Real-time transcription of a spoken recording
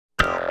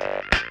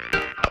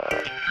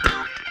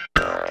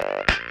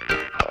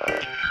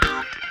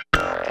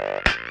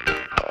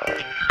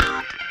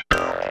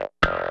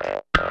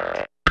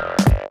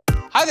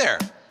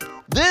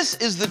This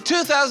is the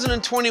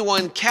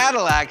 2021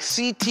 Cadillac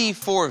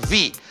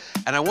CT4V,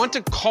 and I want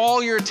to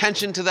call your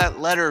attention to that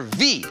letter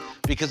V,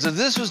 because if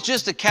this was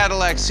just a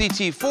Cadillac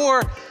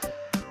CT4,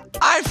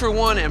 I, for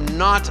one, am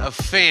not a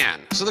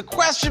fan. So the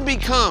question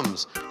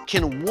becomes,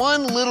 can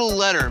one little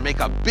letter make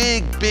a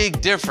big,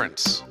 big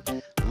difference?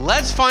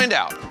 Let's find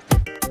out.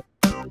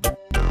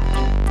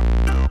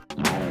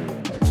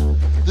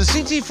 The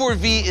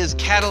CT4V is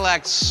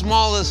Cadillac's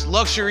smallest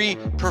luxury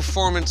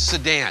performance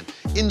sedan.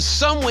 In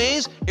some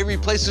ways, it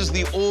replaces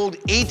the old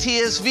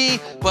ATS-V,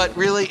 but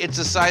really it's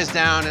a size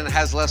down and it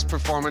has less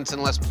performance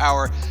and less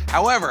power.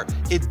 However,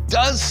 it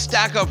does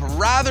stack up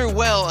rather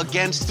well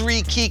against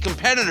three key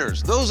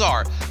competitors. Those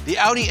are the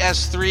Audi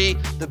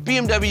S3, the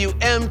BMW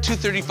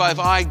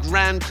M235i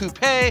Grand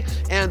Coupe,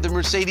 and the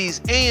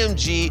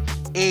Mercedes-AMG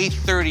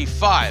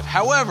A35.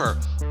 However,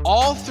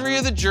 all three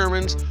of the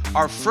Germans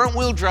are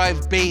front-wheel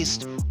drive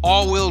based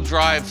all-wheel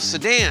drive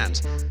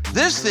sedans.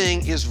 This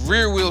thing is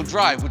rear-wheel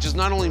drive, which is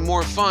not only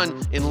more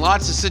fun in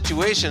lots of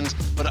situations,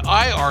 but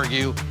I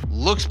argue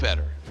looks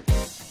better.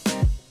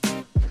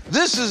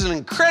 This is an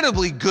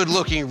incredibly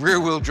good-looking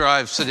rear-wheel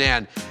drive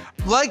sedan.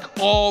 Like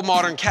all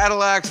modern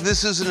Cadillacs,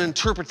 this is an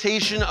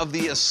interpretation of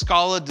the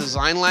Escala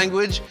design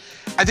language.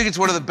 I think it's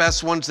one of the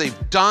best ones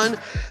they've done.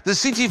 The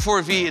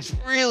CT4V, it's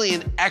really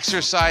an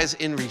exercise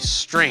in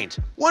restraint.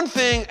 One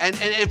thing, and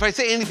if I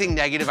say anything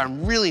negative,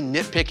 I'm really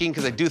nitpicking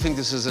because I do think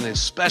this is an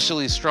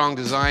especially strong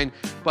design,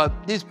 but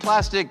these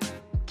plastic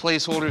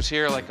placeholders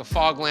here, like a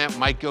fog lamp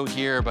might go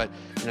here, but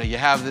you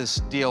have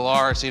this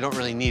DLR, so you don't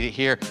really need it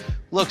here.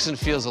 Looks and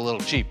feels a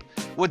little cheap.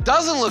 What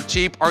doesn't look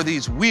cheap are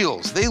these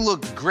wheels. They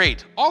look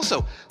great.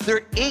 Also,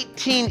 they're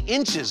 18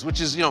 inches, which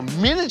is,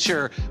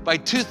 miniature by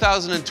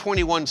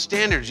 2021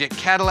 standards, yet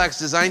Cadillac's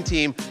design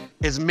team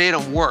has made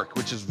them work,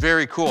 which is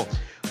very cool.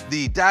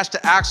 The dash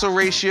to axle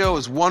ratio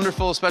is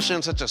wonderful, especially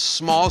on such a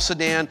small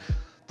sedan.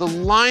 The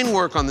line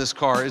work on this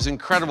car is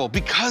incredible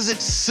because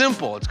it's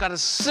simple. It's got a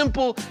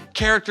simple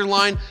character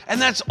line,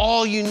 and that's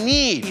all you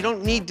need. You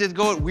don't need to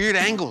go at weird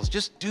angles.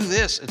 Just do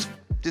this.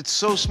 It's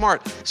so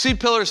smart.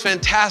 C-pillar is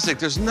fantastic.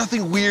 There's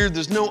nothing weird.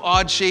 There's no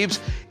odd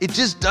shapes. It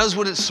just does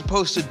what it's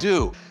supposed to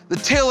do. The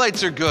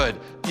taillights are good.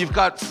 You've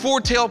got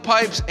 4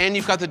 tailpipes and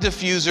you've got the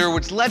diffuser,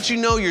 which lets you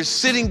know you're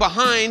sitting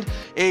behind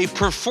a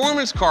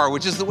performance car,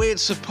 which is the way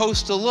it's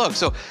supposed to look.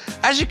 So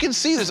as you can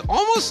see, there's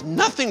almost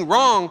nothing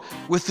wrong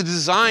with the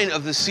design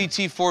of the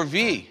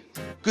CT4V.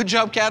 Good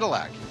job,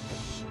 Cadillac.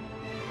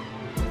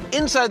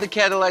 Inside the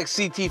Cadillac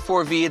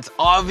CT4V, it's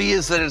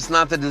obvious that it's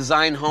not the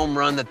design home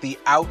run that the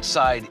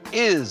outside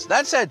is.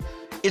 That said,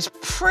 it's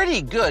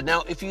pretty good.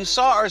 Now, if you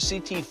saw our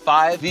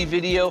CT5V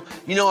video,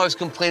 I was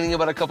complaining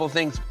about a couple of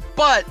things,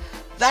 but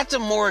that's a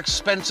more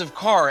expensive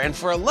car, and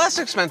for a less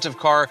expensive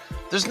car,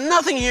 there's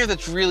nothing here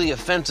that's really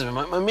offensive.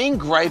 My main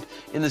gripe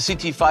in the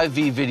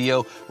CT5V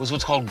video was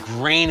what's called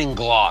grain and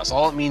gloss.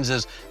 All it means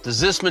is, does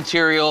this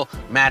material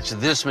match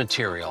this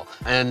material?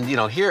 And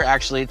here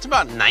actually it's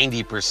about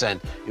 90%.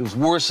 It was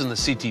worse than the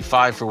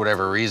CT5 for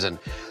whatever reason.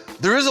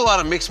 There is a lot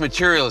of mixed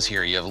materials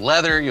here. You have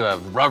leather, you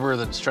have rubber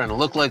that's trying to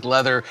look like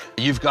leather,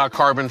 you've got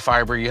carbon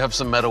fiber, you have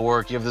some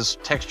metalwork, you have this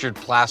textured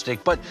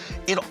plastic, but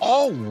it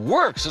all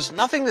works. There's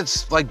nothing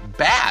that's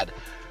bad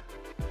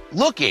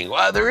looking.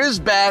 Well, there is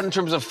bad in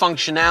terms of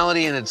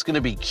functionality and it's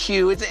gonna be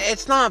cute.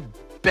 It's not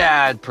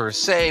bad per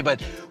se, but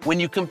when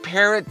you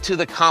compare it to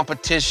the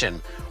competition,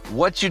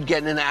 what you'd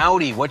get in an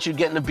Audi, what you'd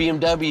get in a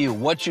BMW,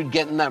 what you'd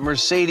get in that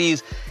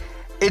Mercedes,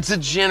 it's a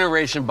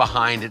generation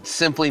behind. It's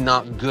simply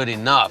not good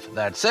enough.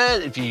 That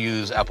said, if you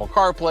use Apple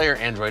CarPlay or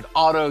Android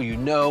Auto,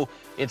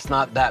 it's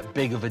not that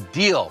big of a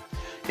deal.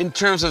 In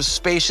terms of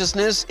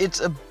spaciousness, it's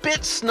a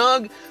bit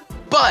snug,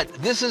 but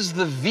this is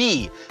the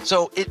V,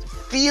 so it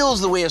feels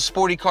the way a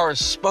sporty car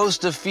is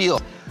supposed to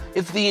feel.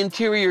 If the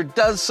interior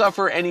does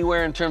suffer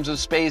anywhere in terms of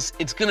space,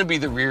 it's gonna be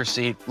the rear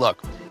seat.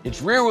 Look,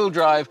 it's rear-wheel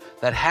drive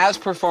that has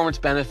performance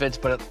benefits,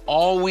 but it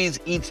always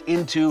eats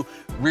into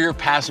rear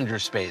passenger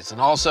space.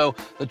 And also,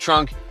 the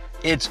trunk,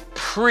 it's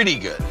pretty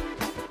good.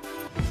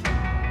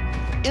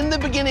 In the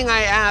beginning,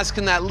 I asked,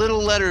 can that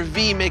little letter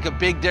V make a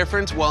big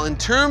difference? Well, in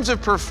terms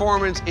of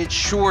performance, it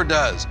sure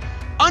does.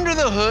 Under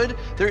the hood,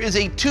 there is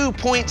a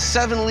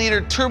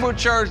 2.7-liter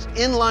turbocharged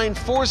inline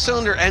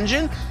 4-cylinder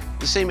engine,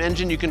 the same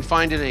engine you can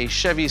find in a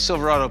Chevy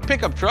Silverado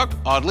pickup truck,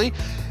 oddly.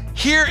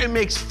 Here it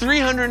makes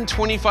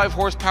 325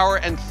 horsepower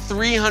and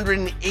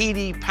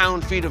 380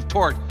 pound-feet of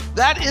torque.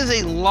 That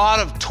is a lot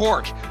of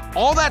torque.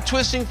 All that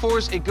twisting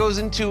force, it goes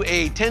into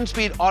a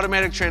 10-speed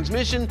automatic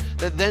transmission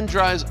that then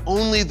drives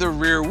only the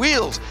rear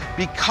wheels.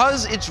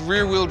 Because it's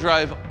rear-wheel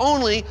drive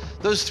only,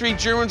 those 3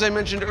 Germans I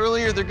mentioned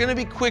earlier, they're gonna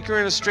be quicker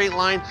in a straight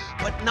line,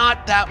 but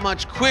not that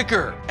much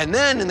quicker. And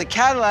then in the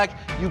Cadillac,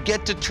 you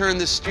get to turn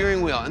the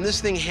steering wheel, and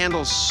this thing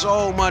handles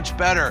so much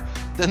better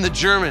than the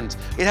Germans.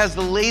 It has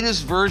the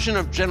latest version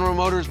of General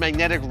Motors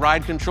magnetic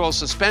ride control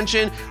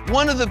suspension,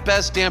 one of the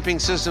best damping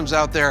systems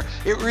out there.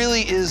 It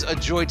really is a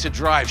joy to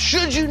drive.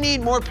 Should you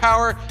need more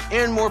power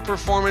and more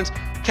performance,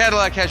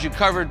 Cadillac has you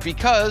covered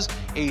because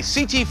a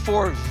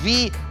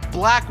CT4V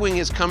Blackwing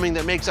is coming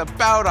that makes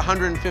about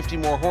 150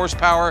 more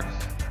horsepower.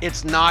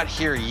 It's not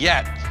here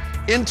yet.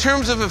 In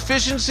terms of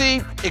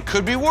efficiency, it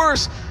could be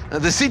worse. Now,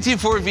 the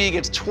CT4V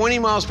gets 20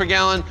 miles per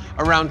gallon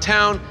around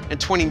town and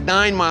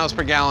 29 miles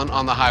per gallon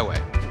on the highway.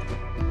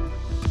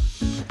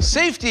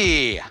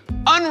 Safety,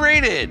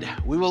 unrated.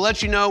 We will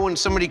let you know when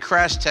somebody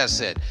crash tests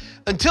it.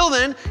 Until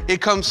then,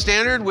 it comes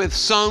standard with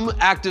some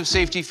active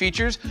safety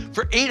features.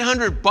 For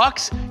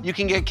 $800, you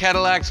can get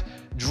Cadillac's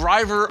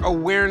Driver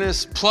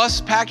Awareness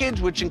Plus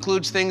package, which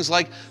includes things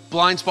like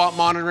blind spot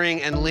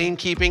monitoring and lane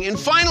keeping. And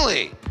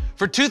finally,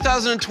 for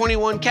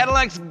 2021,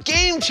 Cadillac's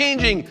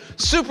game-changing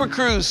Super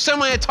Cruise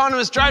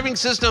semi-autonomous driving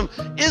system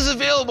is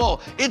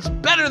available. It's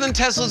better than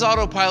Tesla's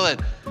autopilot.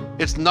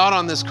 It's not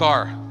on this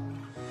car.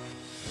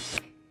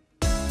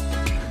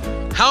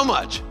 How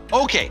much?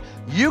 Okay,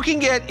 you can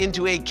get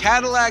into a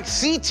Cadillac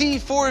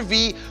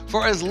CT4V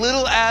for as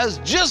little as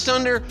just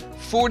under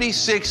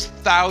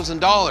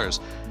 $46,000.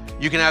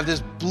 You can have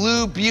this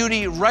blue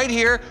beauty right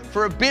here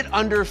for a bit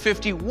under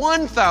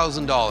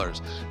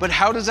 $51,000. But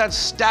how does that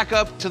stack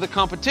up to the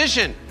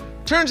competition?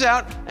 Turns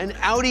out an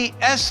Audi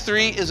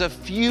S3 is a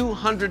few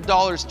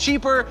 $100s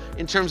cheaper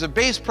in terms of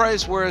base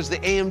price, whereas the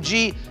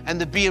AMG and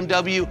the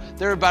BMW,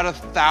 they're about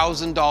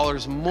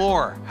 $1,000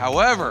 more.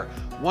 However,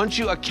 once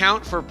you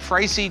account for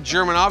pricey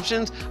German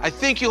options, I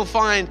think you'll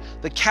find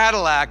the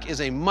Cadillac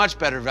is a much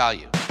better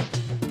value.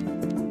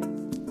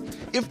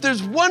 If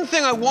there's one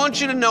thing I want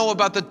you to know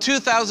about the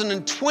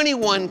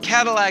 2021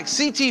 Cadillac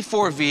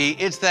CT4V,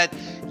 it's that,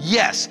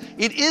 yes,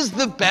 it is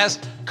the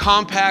best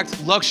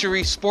compact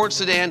luxury sports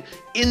sedan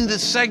in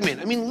this segment.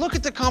 I mean, look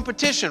at the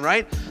competition,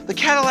 right? The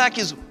Cadillac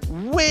is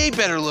way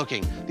better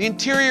looking. The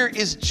interior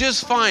is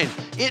just fine.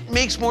 It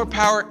makes more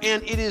power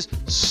and it is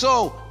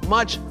so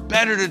much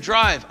better to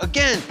drive.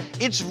 Again,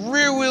 it's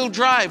rear-wheel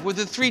drive. With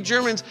the three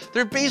Germans,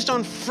 they're based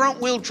on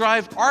front-wheel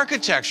drive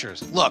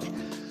architectures. Look,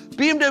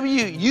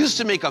 BMW used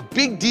to make a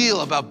big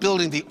deal about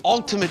building the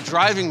ultimate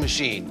driving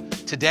machine.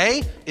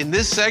 Today, in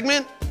this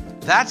segment,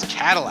 that's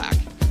Cadillac.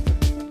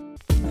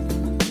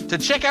 To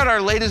check out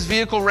our latest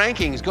vehicle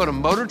rankings, go to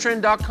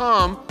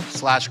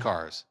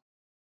motortrend.com/cars.